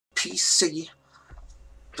PC,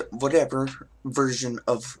 whatever, version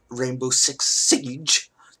of Rainbow Six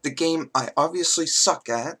Siege, the game I obviously suck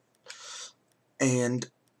at, and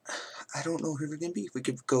I don't know who we're gonna be. We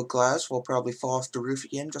could go glass, we'll probably fall off the roof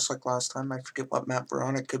again, just like last time. I forget what map we're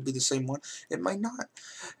on, it could be the same one, it might not.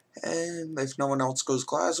 And if no one else goes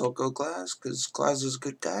glass, I'll go glass, because glass is a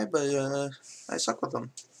good guy, but I suck with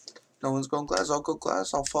him. No one's going glass, I'll go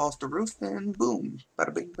glass, I'll fall off the roof, and boom.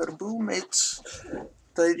 Bada bing, bada boom, it's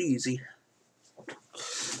that easy.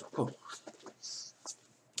 Oh.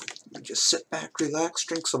 Just sit back, relax,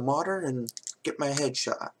 drink some water, and get my head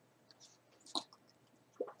shot.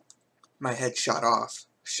 My head shot off.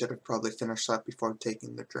 Should have probably finished that before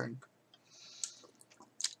taking the drink.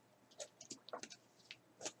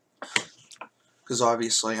 Because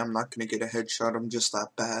obviously I'm not going to get a headshot, I'm just that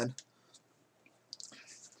bad.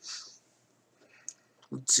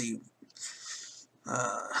 Let's see.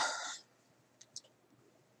 I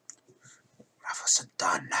wasn't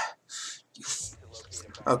done.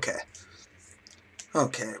 Okay.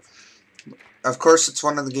 Okay. Of course, it's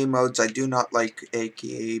one of the game modes I do not like,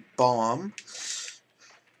 aka bomb.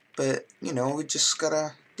 But, you know, we just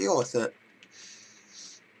gotta deal with it.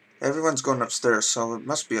 Everyone's going upstairs, so it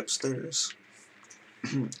must be upstairs.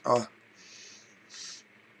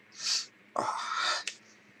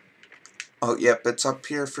 Oh, yep, it's up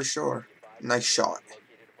here for sure. Nice shot.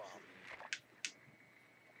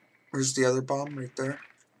 Where's the other bomb? Right there.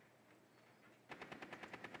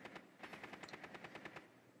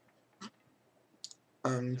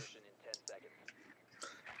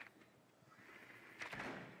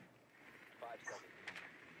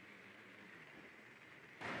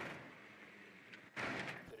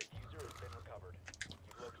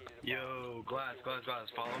 Yo, glass,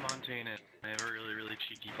 follow Montana. I have a really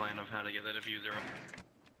cheeky plan of how to get that diffuser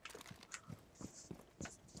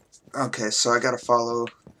up. Okay, so I gotta follow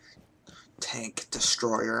Tank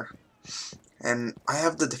Destroyer. And I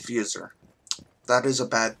have the diffuser. That is a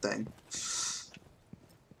bad thing.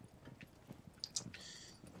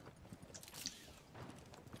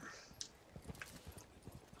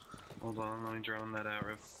 Hold on, let me drone that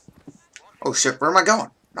arrow. Oh shit, where am I going?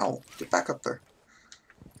 No, get back up there.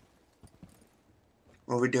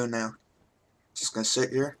 What are we doing now? Just gonna sit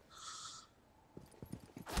here?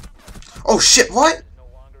 Oh shit, what?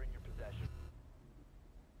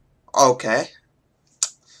 Okay.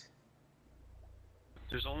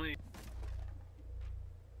 There's only...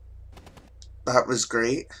 That was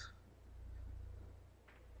great.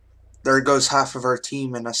 There goes half of our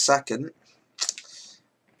team in a second.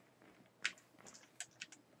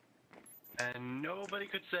 And nobody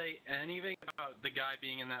could say anything about the guy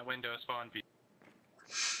being in that window spawn piece.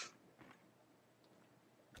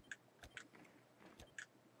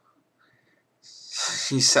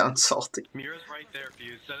 You sound salty. Mira's right there,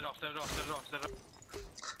 Fuse. Set it off, set it off, set it off, set it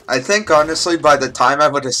off. I think, honestly, by the time I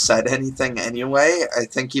would have said anything anyway, I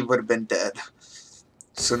think he would have been dead.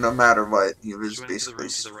 So no matter what, he was basically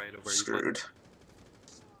screwed.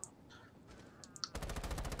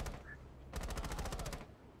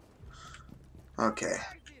 Okay.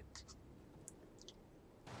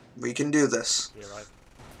 We can do this.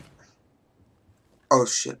 Oh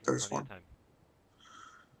shit, there's one.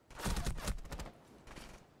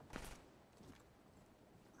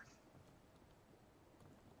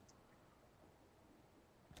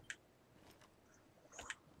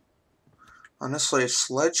 Honestly, if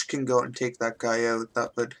Sledge can go and take that guy out,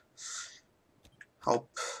 that would help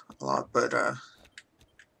a lot, but I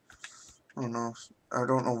don't know. I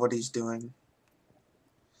don't know what he's doing.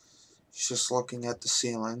 He's just looking at the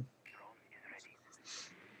ceiling.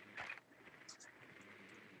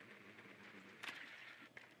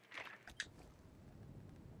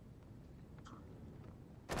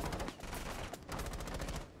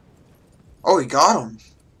 Oh, he got him!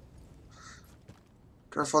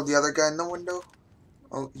 Careful, the other guy in the window.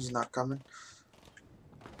 Oh, he's not coming.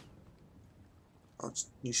 Oh,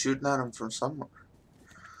 he's shooting at him from somewhere.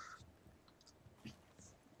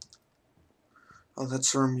 Oh,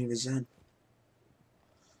 that's the room he was in.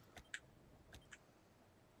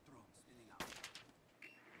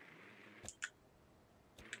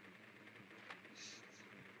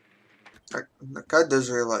 That guy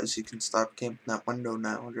does realize he can stop camping that window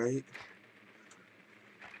now, right?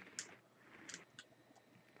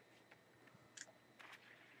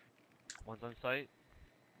 One's on site.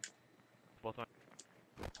 Both on.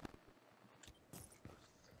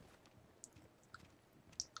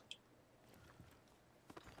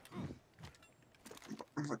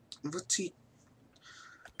 What's he?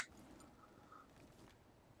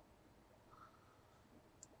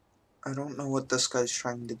 I don't know what this guy's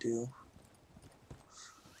trying to do.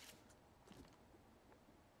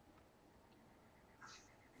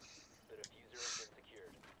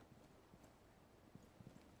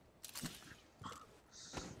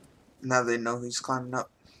 Now they know he's climbing up.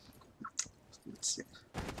 Let's see.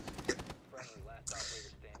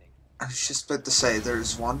 I was just about to say,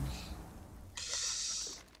 there's one.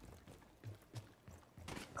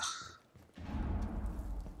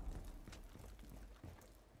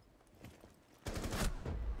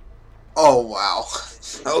 Oh, wow.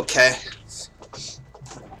 Okay.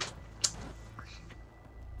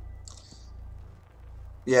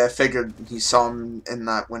 Yeah, I figured he saw him in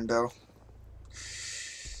that window.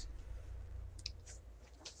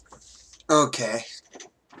 Okay.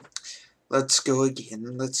 Let's go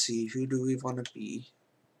again. Let's see, who do we want to be?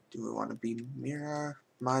 Do we want to be Mira,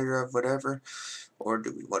 Myra, whatever? Or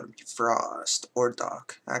do we want to be Frost or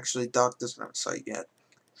Doc? Actually, Doc doesn't have a sight yet.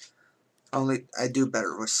 I do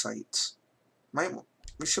better with sights.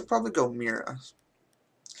 We should probably go Mira.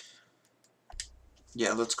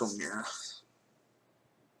 Yeah, let's go Mira.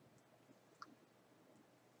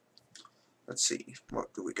 Let's see,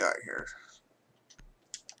 what do we got here?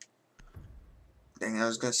 Dang, I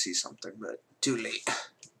was gonna see something, but too late.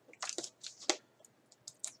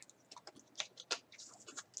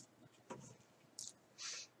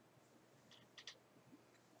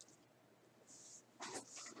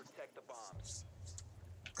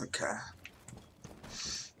 Okay.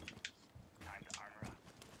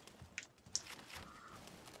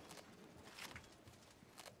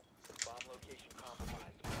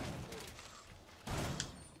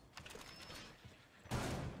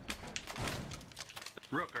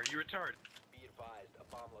 Rook, are you retarded? Be advised, a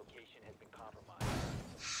bomb location has been compromised.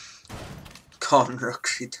 Calling Rook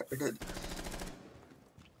retarded.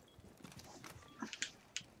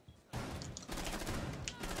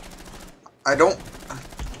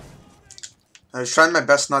 I was trying my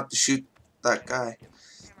best not to shoot that guy.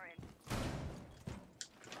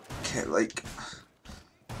 Okay, like,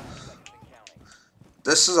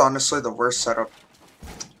 this is honestly the worst setup.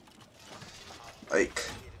 Like,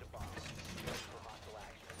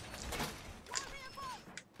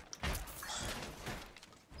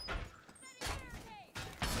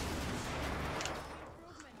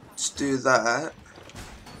 let's do that.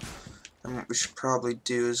 And what we should probably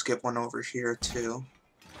do is get one over here too.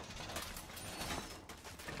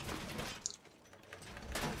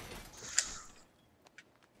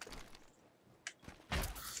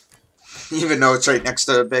 Even though it's right next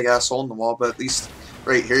to a big ass hole in the wall, but at least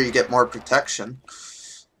right here you get more protection.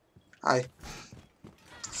 Hi.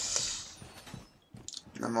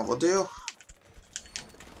 And then what we'll do.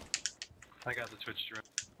 I got the Twitch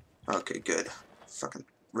drone. Okay, good. Fucking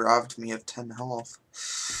robbed me of 10 health.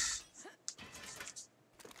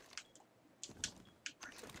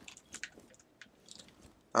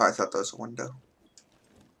 Oh, I thought that was a window.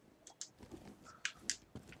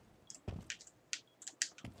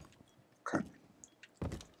 Okay.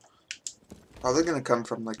 Probably gonna come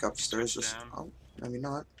from like upstairs. Just, oh, maybe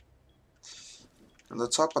not. And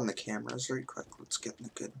let's hop on the cameras very quick. Let's get in a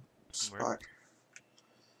good spot.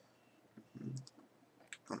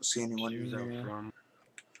 Don't see anyone She was out here. front.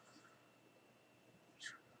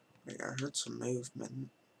 Yeah, I heard some movement.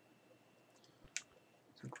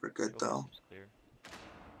 I think we're good though. Clear.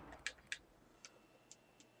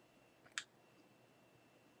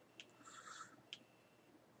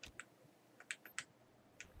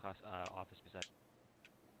 Class office beside.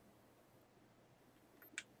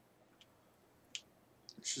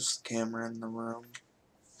 It's just the camera in the room.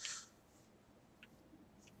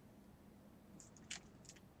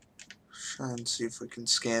 Try and see if we can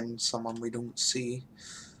scan someone we don't see.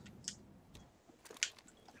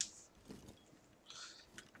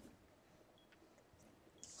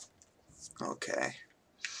 Okay.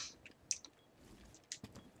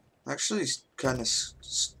 Actually, kind of.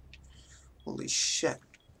 Holy shit.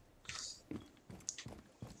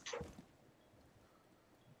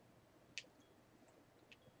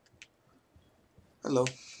 Hello.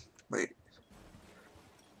 Wait.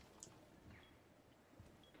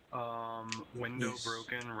 Window Yes.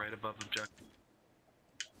 broken right above objective.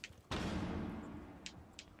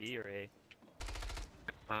 B or A?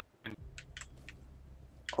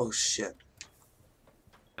 Oh shit.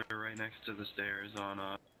 They're right next to the stairs on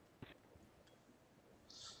Op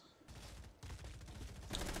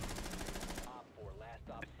 4, last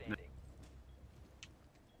stop standing.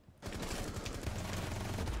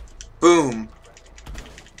 Boom.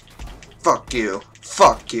 Fuck you.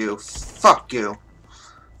 Fuck you. Fuck you.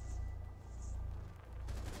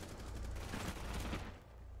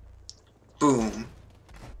 Boom.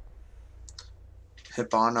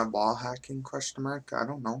 Hibana wall hacking question mark? I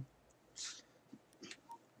don't know.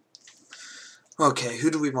 Okay, who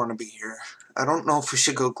do we want to be here? I don't know if we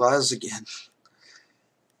should go Glaz again.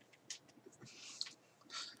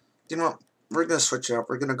 You know what? We're gonna switch it up.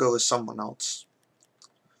 We're gonna go with someone else.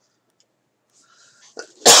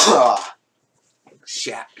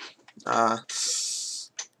 Shit. Let's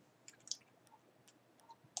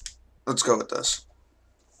go with this.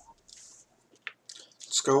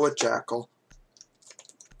 Let's go with Jackal.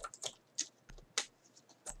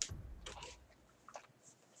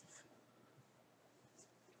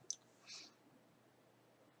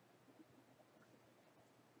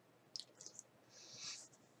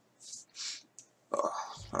 Oh,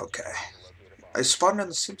 okay. I spawned in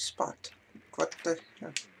the same spot. What the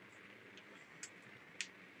heck?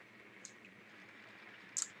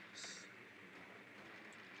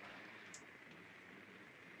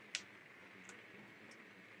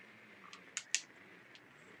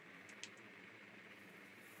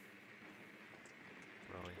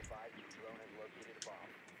 Really. Advised your drone has located a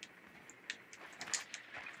bomb.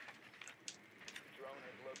 Drone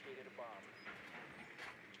has located a bomb.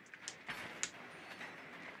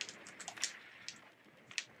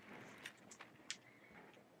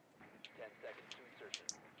 Seconds to insertion.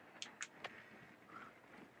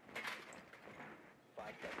 5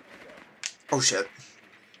 seconds to go. Oh shit.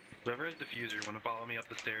 Whoever has diffuser, want to follow me up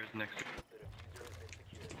the stairs next to. The diffuser has been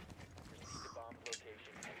secured. Proceed to bomb's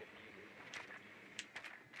location and defuse it.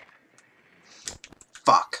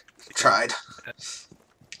 Fuck. Tried. The diffuser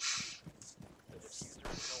is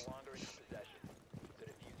no longer in your possession. The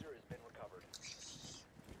diffuser has been recovered.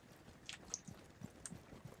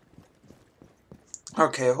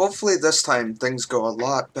 Okay, hopefully this time things go a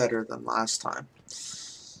lot better than last time.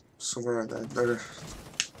 So where are they? There.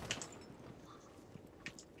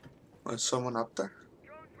 Was someone up there?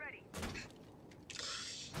 You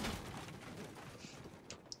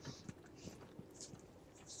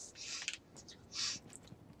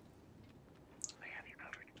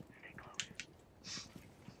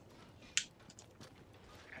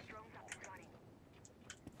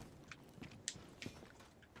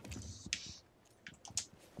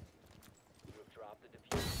have dropped the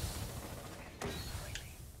diffuser.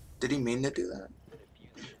 Did he mean to do that? The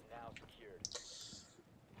diffuser is now secured.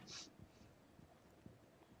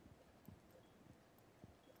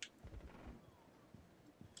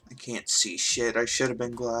 I can't see shit. I should have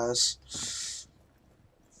been glass.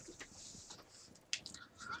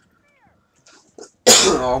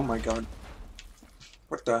 Oh my god.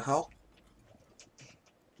 What the hell?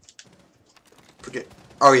 Forget.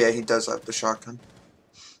 Oh yeah, he does have the shotgun.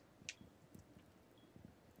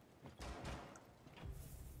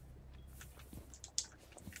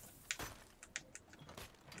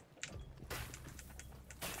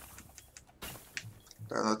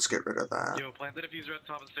 There, let's get rid of that. Yo, plant the diffuser at the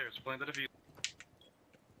top of the stairs. Plant the diffuser.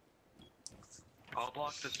 I'll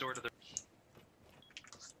block this door to the.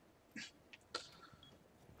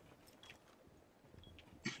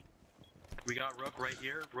 We got Rook right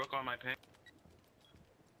here. Rook on my ping.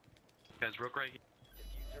 Guys, Rook right here.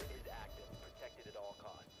 Diffuser is active. Protected at all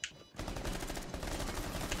costs.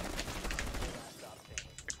 Last stop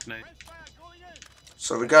standing. Nice.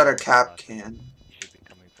 So we got a cap can. He should be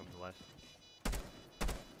coming from the west.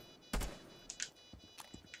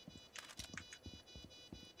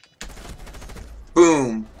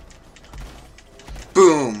 Boom.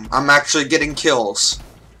 Boom. I'm actually getting kills.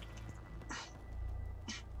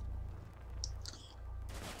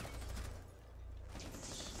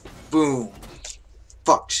 Boom.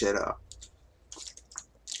 Fuck shit up.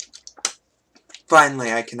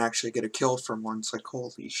 Finally, I can actually get a kill from once. Like,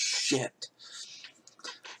 holy shit.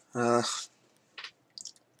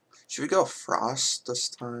 Should we go Frost this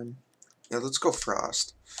time? Yeah, let's go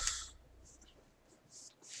Frost.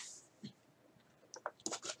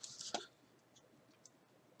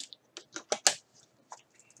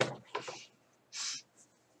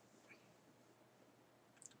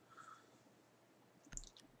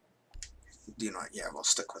 You know what? Yeah, we'll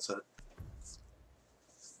stick with it.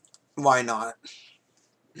 Why not?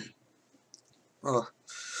 Ugh.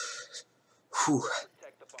 Whew.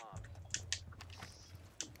 Protect the bombs.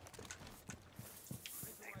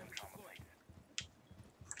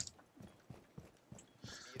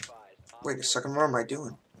 Be advised. Wait a second, what am I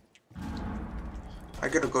doing? I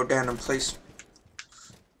gotta go down and place...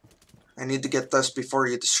 I need to get this before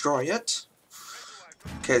you destroy it.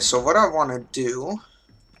 Okay, so what I want to do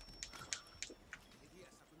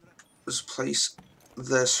is place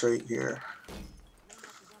this right here.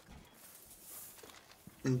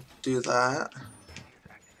 And do that.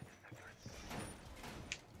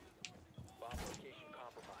 Bomb location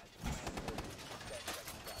compromised.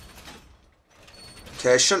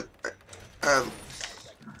 Okay, I shouldn't... Op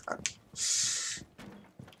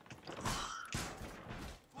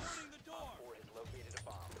 4 has located a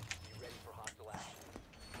bomb.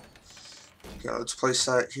 place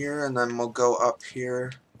that here, and then we'll go up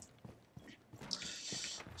here.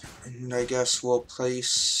 And I guess we'll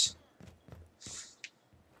place...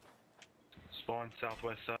 Spawn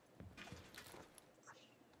southwest side.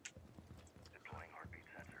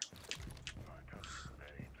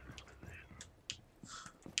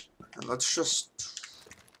 And let's just...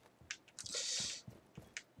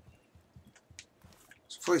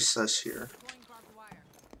 Let's place this here.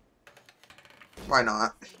 Why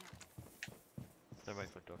not? The right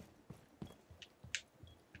foot door.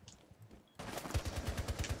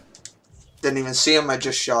 Didn't even see him, I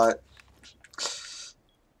just shot.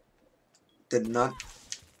 Did not.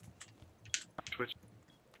 Twitch.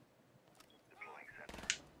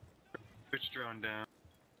 Twitch drone down.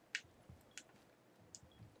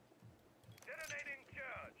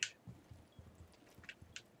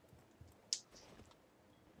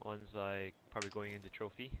 One's like probably going into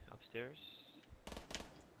trophy upstairs.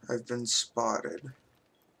 I've been spotted.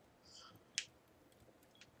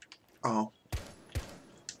 Oh.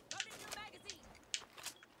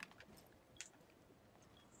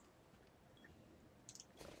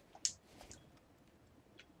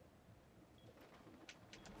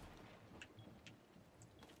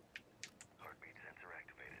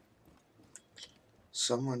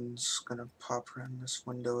 Someone's gonna pop around this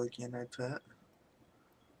window again, I bet.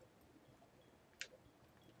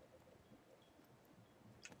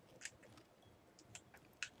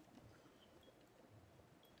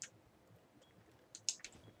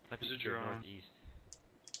 There's a drone. Northeast.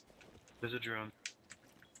 There's a drone.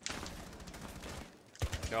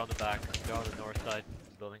 They're on the back. They're on the north side of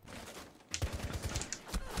the building.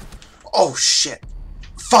 Oh shit!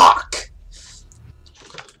 Fuck!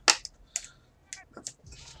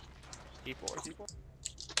 C4.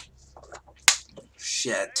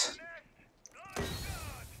 Shit.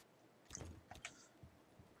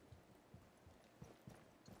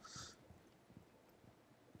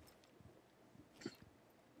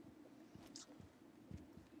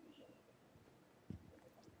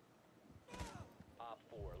 Op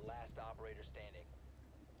 4, last operator standing.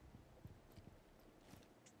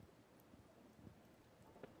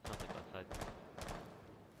 Something outside.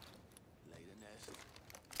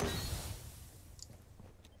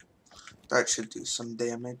 That should do some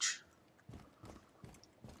damage.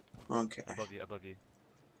 Okay. Above you, above you.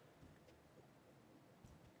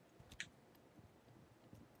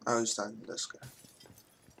 I was talking to this guy.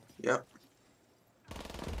 Yep.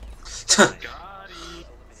 Got it.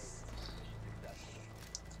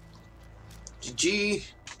 GG.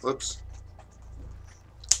 Whoops.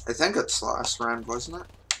 I think it's last round, wasn't it?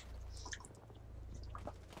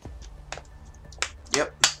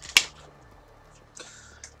 Yep.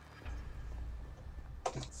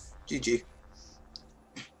 GG.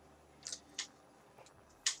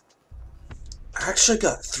 I actually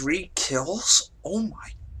got 3 kills? Oh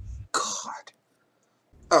my god.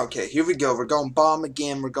 Okay, here we go. We're going bomb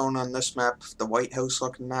again. We're going on this map, the White House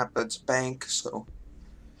looking map. It's bank, so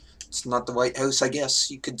it's not the White House, I guess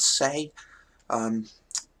you could say.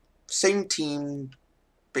 Same team,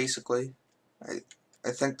 basically.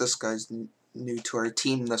 I think this guy's new to our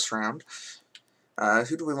team this round.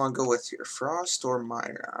 Who do we want to go with here? Frost or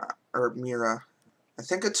Myra? Or Mira? I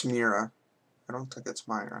think it's Mira. I don't think it's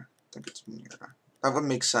Myra. I think it's Mira. That would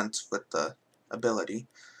make sense with the ability.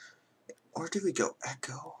 Or do we go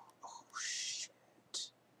Echo? Oh shit.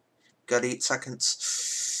 Got 8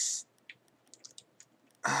 seconds.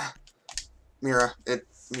 Mira it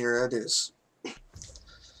is.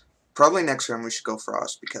 Probably next round we should go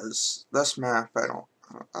Frost because this map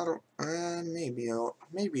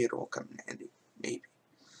maybe it'll come in handy. Maybe.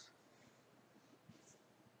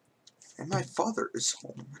 And my father is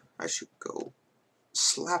home. I should go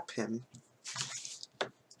slap him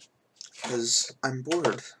because I'm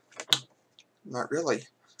bored. Not really,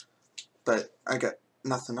 but I got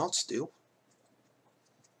nothing else to do.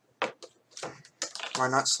 Why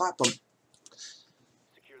not slap him?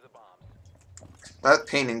 Secure the bombs. That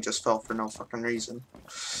painting just fell for no fucking reason.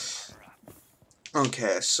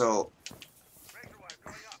 Okay, so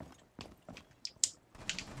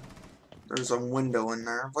there's a window in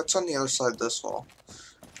there. What's on the other side of this wall?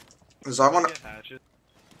 Because I want to... Hatchet.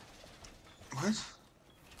 What?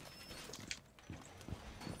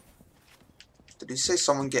 Did he say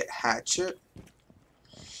someone get hatchet?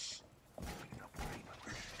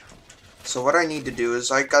 So what I need to do is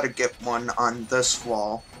I gotta get one on this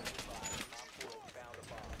wall.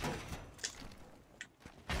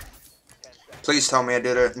 Please tell me I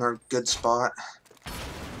did it in a good spot. 5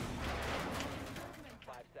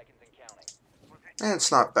 seconds and counting. And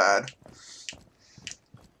it's not bad.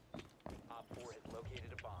 Op 4 has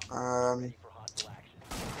located a bomb. Ready for hostile action.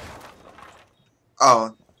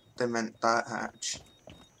 Oh, they meant that hatch.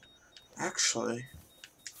 Actually.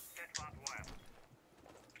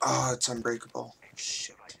 Oh, it's unbreakable.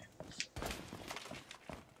 Shit.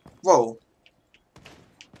 Whoa.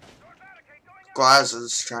 Glaz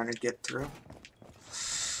is trying to get through.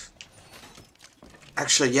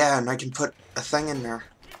 Actually, yeah, and I can put a thing in there.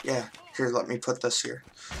 Yeah, here, let me put this here.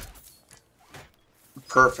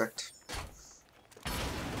 Perfect.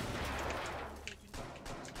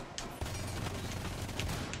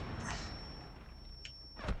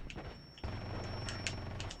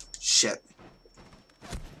 Shit.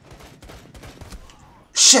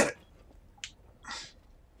 Shit!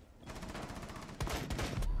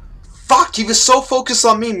 Fuck, he was so focused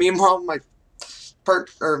on me. Meanwhile, my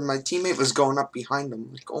teammate was going up behind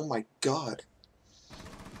him. Like, oh my god.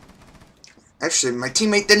 Actually, my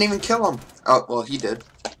teammate didn't even kill him. Oh, well, he did.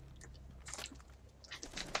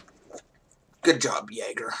 Good job,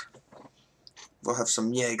 Jaeger. We'll have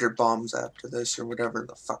some Jaeger bombs after this, or whatever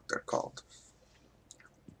the fuck they're called.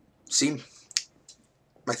 See?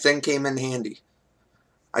 My thing came in handy.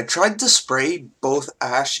 I tried to spray both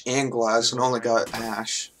Ash and Glaz and only got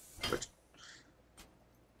Ash. Which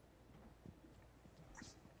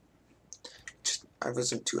I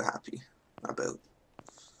wasn't too happy about.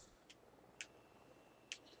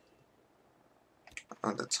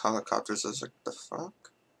 Oh, that's helicopters. I was like, the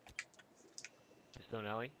fuck? Stone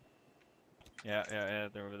Alley? Yeah,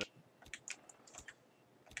 they're over there.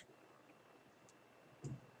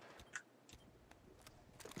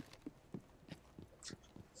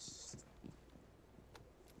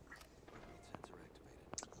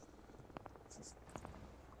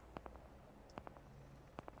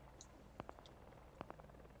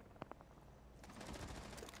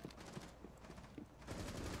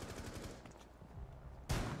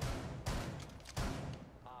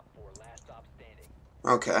 Op 4, last stop standing.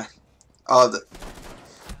 Okay. Oh,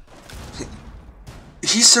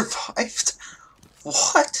 he survived?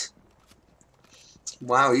 What?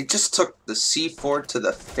 Wow, he just took the C4 to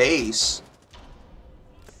the face.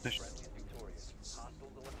 Friendly is victorious. Hostiles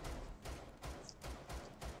eliminated.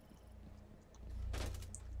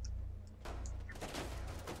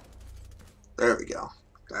 There we go.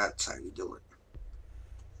 That's how you do it.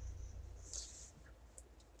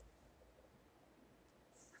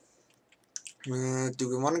 Do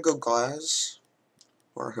we want to go Glaz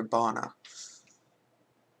or Hibana?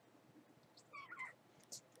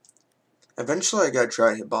 Eventually, I gotta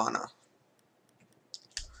try Hibana.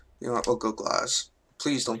 You know what? We'll go Glaz.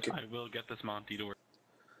 Please don't get. I will get this Monty to work.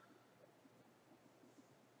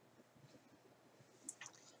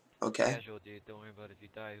 Okay, Casual, dude. Don't worry about it. If you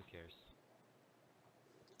die, who cares?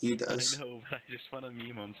 he I does. know, but I just want to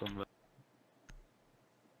meme on somebody.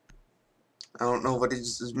 I don't know what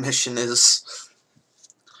his mission is.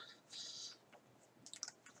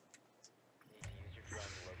 Need to use your drone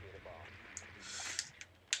to locate a bomb.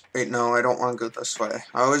 Wait, no, I don't want to go this way.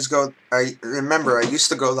 I always go. I remember I used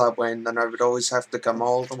to go that way, and then I would always have to come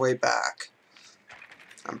all the way back.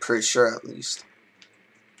 I'm pretty sure, at least.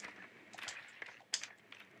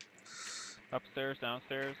 Upstairs,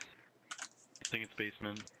 downstairs. I think it's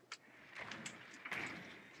basement.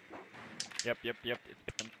 Yep. It's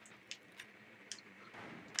been.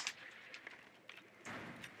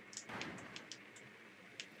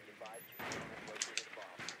 Be advised your drone has located a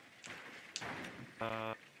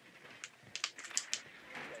bomb.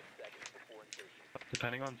 10 seconds before insertion.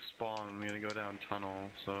 Depending on spawn, I'm gonna go down tunnel,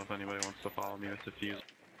 so if anybody wants to follow me with the fuse.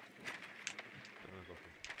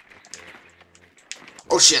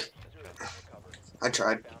 Oh shit! Diffuser has been recovered. I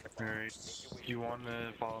tried. Found the bomb. Alright, if you want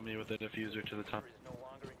to follow me with the diffuser to the tunnel. Diffuser is no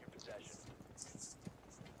longer in your possession.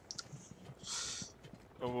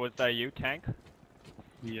 Oh, was that you, Tank?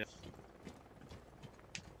 Yeah.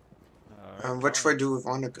 Which way do we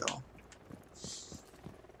want to go?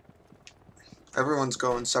 Everyone's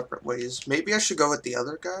going separate ways. Maybe I should go with the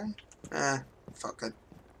other guy? Fuck it.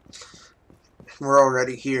 We're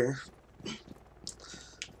already here.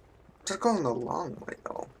 They're going the long way,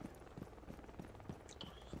 though.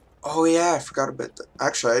 Oh yeah, I forgot about that.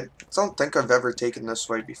 Actually, I don't think I've ever taken this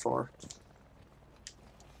way before.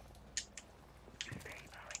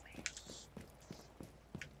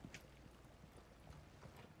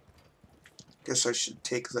 Guess I should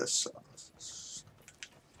take this off.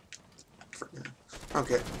 For now.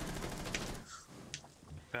 Okay.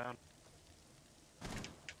 Found.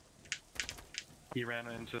 He ran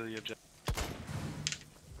into the objective.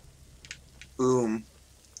 Boom.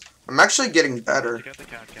 I'm actually getting better. Take out the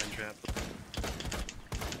cat can trap.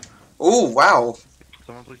 Oh, wow.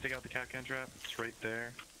 Someone please take out the cat can trap. It's right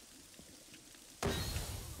there.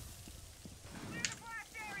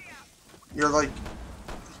 You're like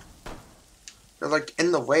They're like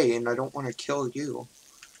in the way and I don't want to kill you.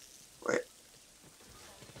 Wait.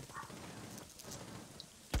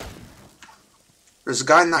 There's a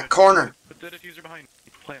guy in that corner. Put the diffuser behind.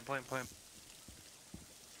 Plant. Diffuser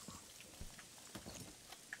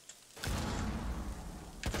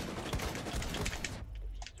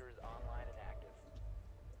is online and active.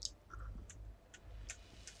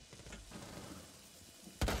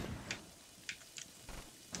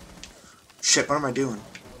 Shit, what am I doing? Your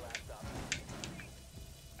last stop.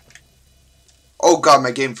 Oh god,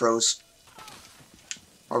 my game froze.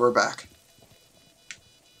 Oh, we're back.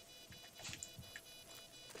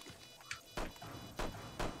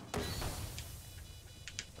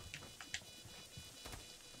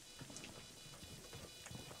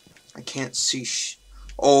 I can't see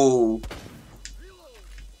oh.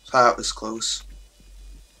 That was close.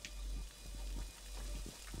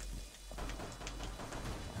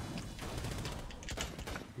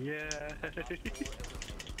 Yeah.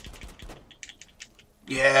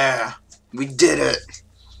 Yeah, we did it.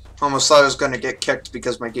 Almost thought I was gonna get kicked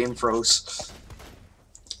because my game froze.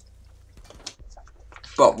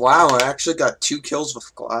 But wow, I actually got 2 kills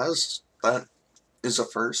with Glass. That is a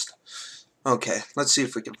first. Okay, let's see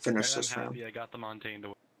if we can finish I'm this round. happy I got the Montaigne to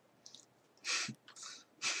win.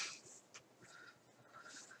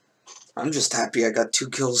 I'm just happy I got 2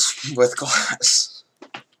 kills with Glass.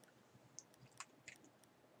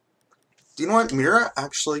 Do you know what? Mira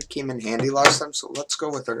actually came in handy last time, so let's go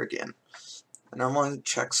with her again. And I want to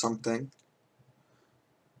check something.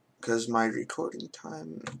 Because my recording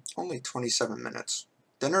time, only 27 minutes.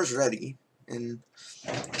 Dinner's ready, and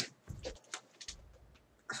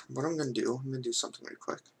what I'm going to do, I'm going to do something really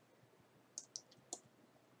quick.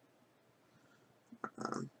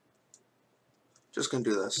 Just going to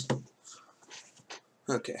do this.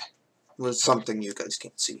 Okay. With something you guys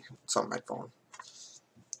can't see. It's on my phone.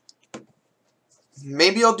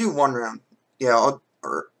 Maybe I'll do 1 round. Yeah, I'll...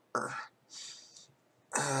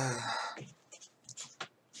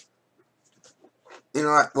 you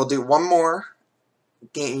know what? We'll do 1 more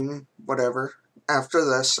game, whatever, after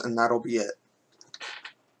this, and that'll be it.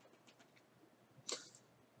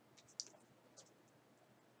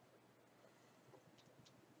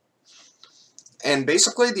 And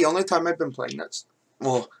basically, the only time I've been playing this,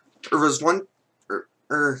 well, there was one,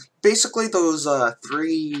 basically those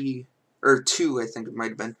 3 or 2, I think it might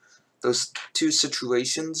have been, those 2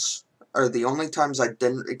 situations are the only times I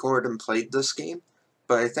didn't record and played this game.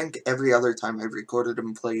 But I think every other time I've recorded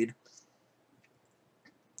and played.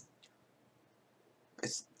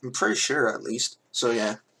 I'm pretty sure, at least. So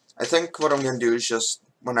yeah, I think what I'm gonna do is just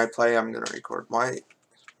when I play, I'm gonna record. What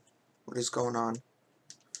is going on?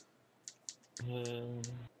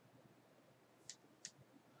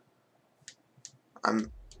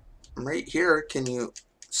 I'm right here. Can you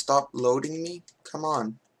stop loading me? Come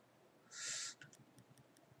on.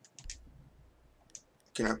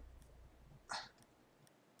 Can I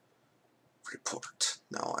report?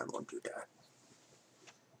 No, I won't do that.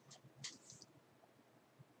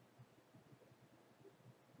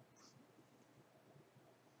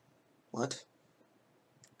 What?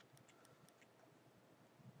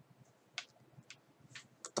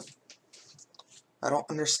 I don't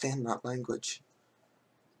understand that language.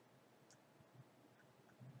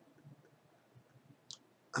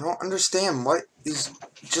 I don't understand. What is...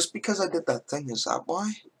 Just because I did that thing, is that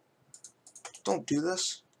why? Don't do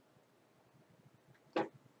this.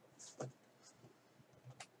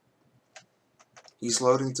 He's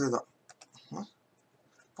loading through the... What?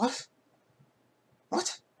 What?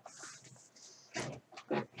 What?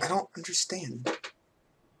 I don't understand.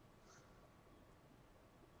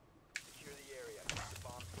 Secure the area. Keep the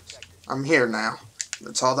bombs protected. I'm here now.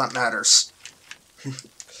 That's all that matters.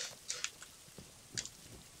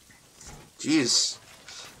 Jeez.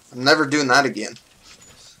 I'm never doing that again.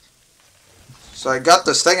 So I got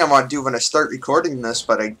this thing I want to do when I start recording this,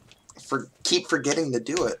 but I keep forgetting to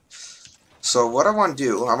do it. So what I want to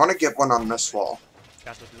do, I want to get one on this wall.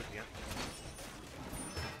 Castle, do it again.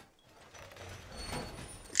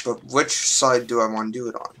 But which side do I want to do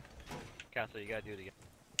it on? Castle, you gotta do it again.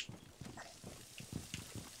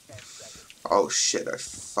 10 seconds. Oh shit, I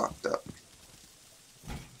fucked up. 5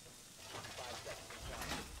 seconds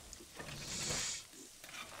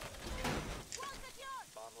to count.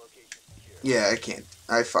 Bomb location secure. Yeah, I can't.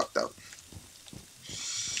 I fucked up.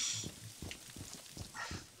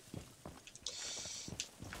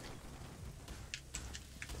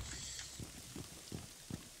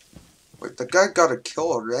 Wait, the guy got a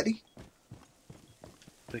kill already?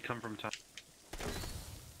 They come from top.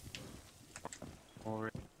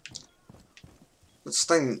 Already. This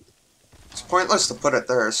thing is It's pointless to put it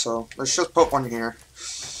there, so let's just put one here.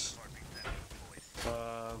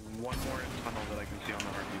 One more in tunnel that I can see on the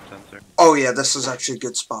heartbeat sensor. Oh yeah, this is actually a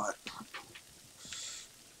good spot.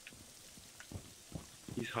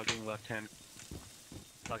 He's hugging left hand.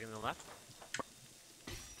 Plug in the left.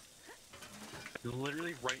 He's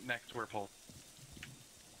literally right next to where Paul.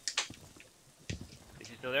 Is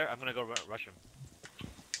he still there? I'm gonna go rush him.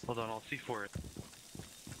 Hold on, I'll see for it.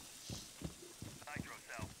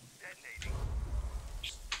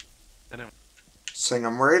 Anyway, Saying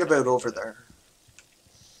I'm worried about over there.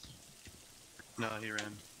 no, he ran.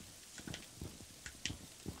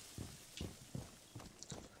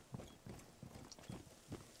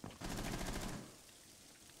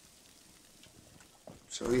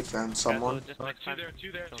 So we found someone. Yeah, so just next Two time- there,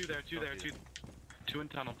 two there, two there, two there, two. Two in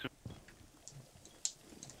tunnel, two.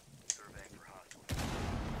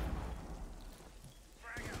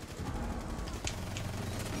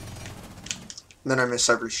 Then I miss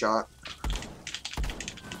every shot.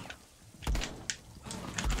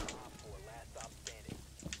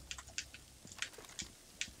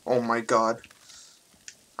 Oh my god.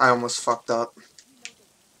 I almost fucked up.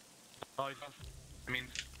 Oh, he's on. I mean,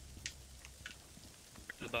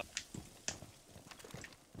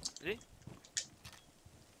 Is he?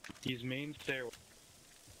 he's main stairway.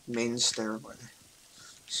 Main stairway.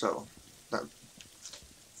 So, that.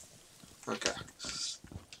 Okay.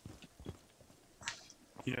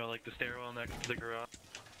 You know, like the stairwell next to the garage.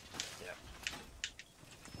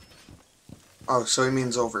 Oh, so he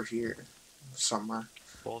means over here. Somewhere.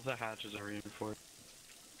 All of the hatches are reinforced.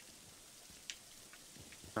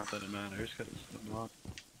 Not that it matters, because it's not.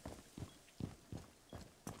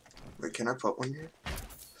 Wait, can I put one here?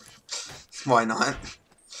 Why not?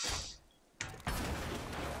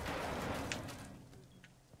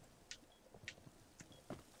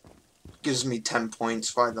 Gives me 10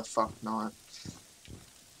 points, why the fuck not?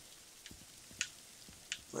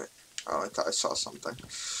 Wait, oh, I thought I saw something.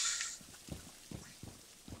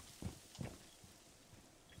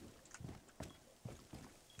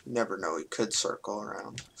 Never know, he could circle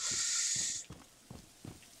around.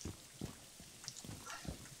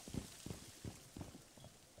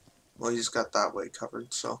 Well, he's got that way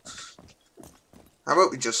covered, so... How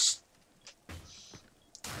about we just...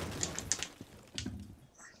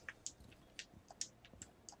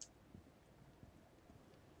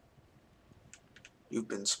 You've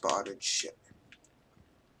been spotted, shit.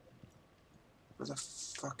 Where the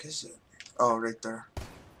fuck is it? Oh, right there.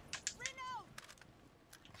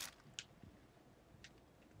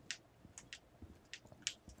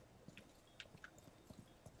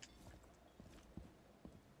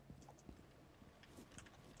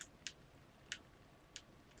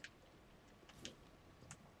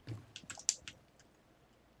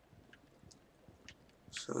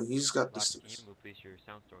 So he's got Black, this. can you move, please? Your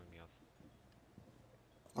sound's throwing me off.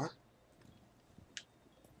 What?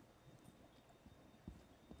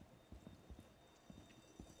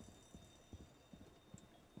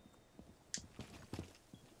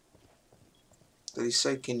 Did he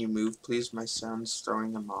say, can you move, please? My sound's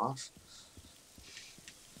throwing him off.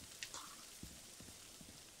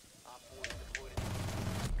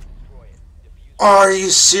 Are you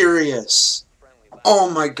serious?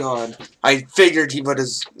 Oh my god. I figured he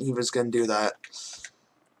was gonna do that.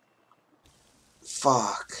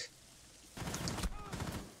 Fuck.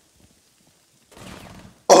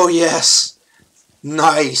 Oh yes.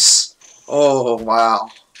 Nice. Oh wow.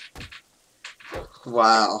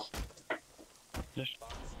 Wow.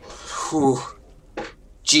 Whew.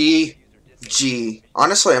 GG.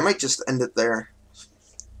 Honestly, I might just end it there.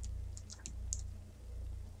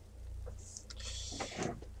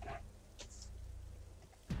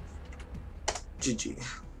 GG.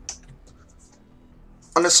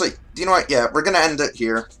 Honestly, you know what? Yeah, we're gonna end it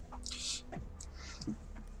here.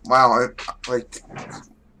 Wow, oh,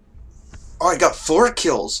 I got 4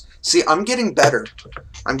 kills. See, I'm getting better.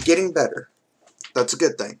 I'm getting better. That's a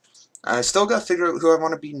good thing. I still gotta figure out who I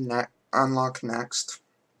want to be unlock next.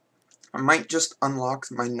 I might just unlock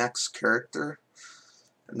my next character,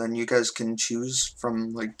 and then you guys can choose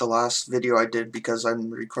from like the last video I did, because I'm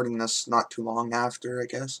recording this not too long after, I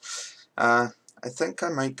guess. I think I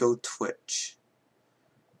might go Twitch,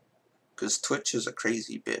 because Twitch is a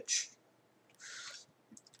crazy bitch.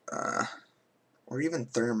 Or even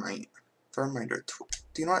Thermite. Thermite or Twitch.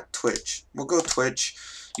 Do you know what? Twitch. We'll go Twitch.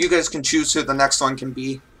 You guys can choose who the next one can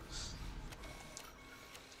be.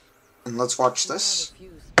 And let's watch this.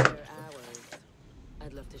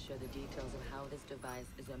 I'd love to share the details of how this device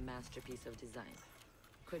is a masterpiece of design.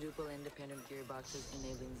 Quadruple independent gearboxes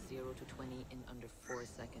enabling 0 to 20 in under 4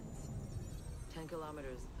 seconds. 10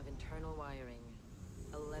 kilometers of internal wiring,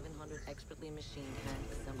 1,100 expertly machined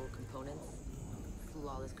hand-assembled components,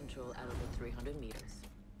 flawless control at over 300 meters.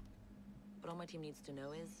 What all my team needs to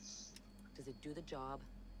know is, does it do the job,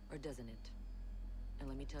 or doesn't it? And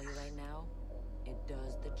let me tell you right now, it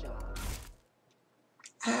does the job.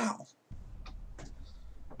 Ow.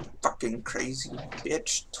 Fucking crazy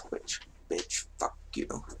bitch. Twitch bitch. Fuck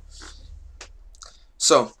you.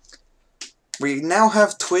 So, we now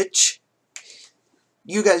have Twitch.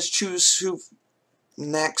 You guys choose who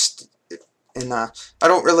next. And I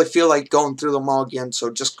don't really feel like going through them all again,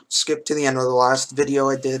 so just skip to the end of the last video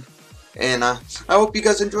I did. And I hope you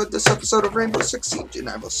guys enjoyed this episode of Rainbow Six Siege, and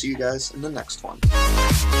I will see you guys in the next one.